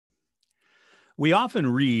We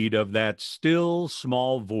often read of that still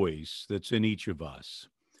small voice that's in each of us.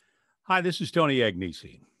 Hi, this is Tony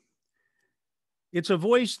Agnesi. It's a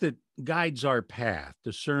voice that guides our path,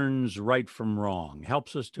 discerns right from wrong,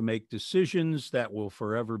 helps us to make decisions that will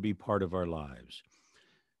forever be part of our lives.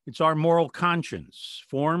 It's our moral conscience,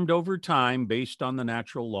 formed over time based on the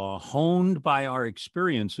natural law, honed by our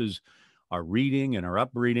experiences, our reading and our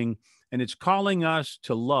upbringing, and it's calling us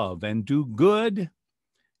to love and do good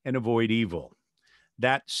and avoid evil.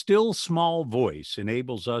 That still small voice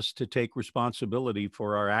enables us to take responsibility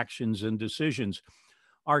for our actions and decisions.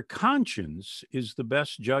 Our conscience is the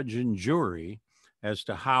best judge and jury as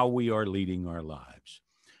to how we are leading our lives.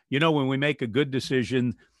 You know, when we make a good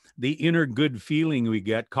decision, the inner good feeling we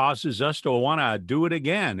get causes us to want to do it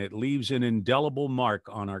again. It leaves an indelible mark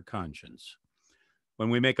on our conscience. When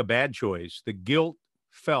we make a bad choice, the guilt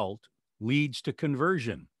felt leads to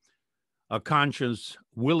conversion. A conscience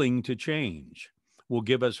willing to change will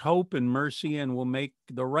give us hope and mercy and will make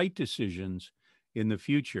the right decisions in the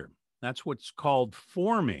future. That's what's called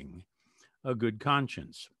forming a good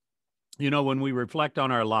conscience. You know, when we reflect on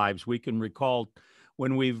our lives, we can recall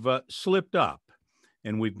when we've slipped up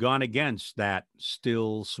and we've gone against that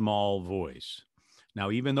still small voice.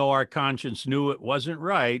 Now, even though our conscience knew it wasn't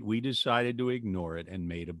right, we decided to ignore it and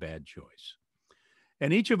made a bad choice.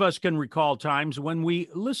 And each of us can recall times when we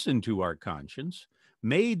listened to our conscience,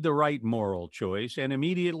 made the right moral choice, and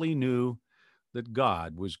immediately knew that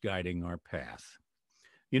God was guiding our path.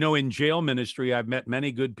 You know, in jail ministry, I've met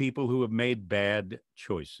many good people who have made bad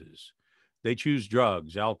choices. They choose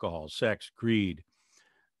drugs, alcohol, sex, greed,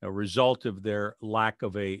 a result of their lack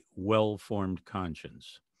of a well-formed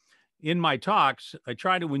conscience. In my talks, I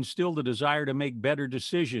try to instill the desire to make better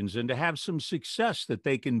decisions and to have some success that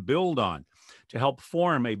they can build on to help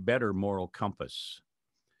form a better moral compass.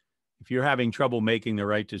 If you're having trouble making the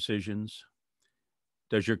right decisions,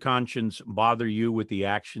 does your conscience bother you with the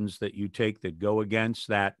actions that you take that go against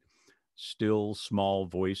that still small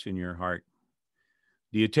voice in your heart?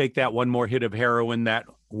 Do you take that one more hit of heroin, that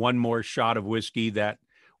one more shot of whiskey, that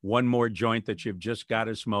one more joint that you've just got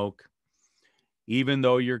to smoke, even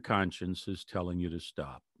though your conscience is telling you to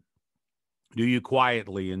stop? Do you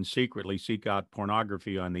quietly and secretly seek out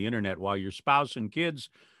pornography on the internet while your spouse and kids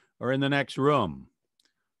are in the next room,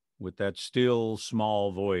 with that still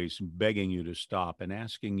small voice begging you to stop and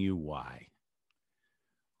asking you why?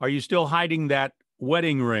 Are you still hiding that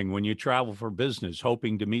wedding ring when you travel for business,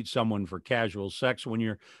 hoping to meet someone for casual sex when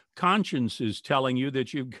your conscience is telling you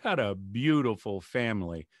that you've got a beautiful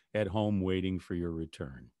family at home waiting for your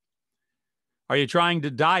return? Are you trying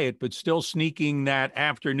to diet but still sneaking that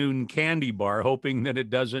afternoon candy bar, hoping that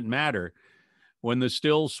it doesn't matter, when the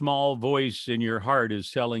still small voice in your heart is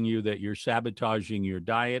telling you that you're sabotaging your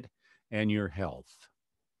diet and your health?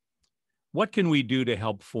 What can we do to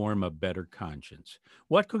help form a better conscience?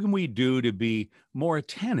 What can we do to be more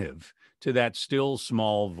attentive to that still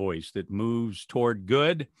small voice that moves toward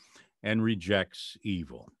good and rejects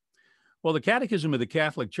evil? Well, the Catechism of the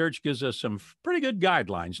Catholic Church gives us some pretty good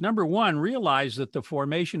guidelines. Number one, realize that the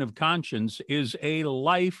formation of conscience is a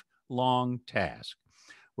lifelong task.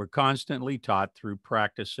 We're constantly taught through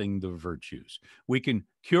practicing the virtues. We can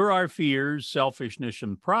cure our fears, selfishness,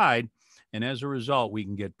 and pride, and as a result, we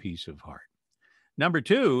can get peace of heart. Number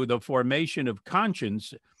two, the formation of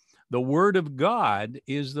conscience. The Word of God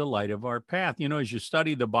is the light of our path. You know, as you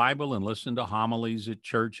study the Bible and listen to homilies at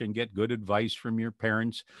church and get good advice from your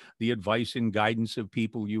parents, the advice and guidance of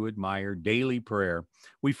people you admire, daily prayer,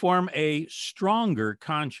 we form a stronger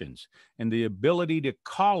conscience and the ability to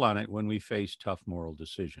call on it when we face tough moral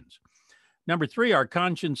decisions. Number three, our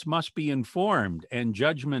conscience must be informed and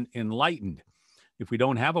judgment enlightened. If we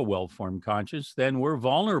don't have a well-formed conscience, then we're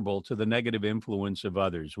vulnerable to the negative influence of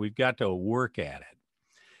others. We've got to work at it.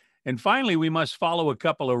 And finally, we must follow a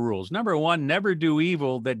couple of rules. Number one, never do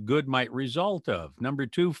evil that good might result of. Number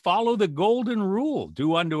two, follow the golden rule,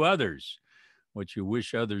 do unto others what you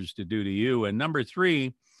wish others to do to you. And number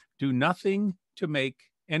three, do nothing to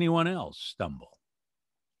make anyone else stumble.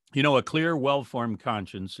 You know, a clear, well-formed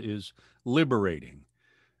conscience is liberating,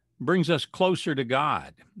 brings us closer to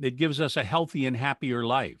God. It gives us a healthy and happier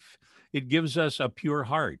life. It gives us a pure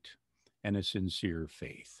heart and a sincere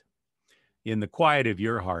faith. In the quiet of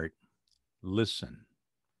your heart, listen.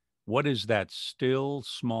 What is that still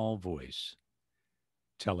small voice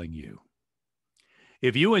telling you?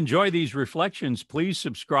 If you enjoy these reflections, please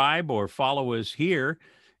subscribe or follow us here.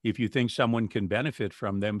 If you think someone can benefit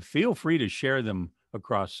from them, feel free to share them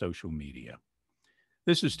across social media.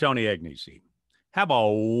 This is Tony Agnesi. Have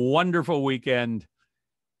a wonderful weekend.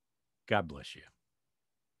 God bless you.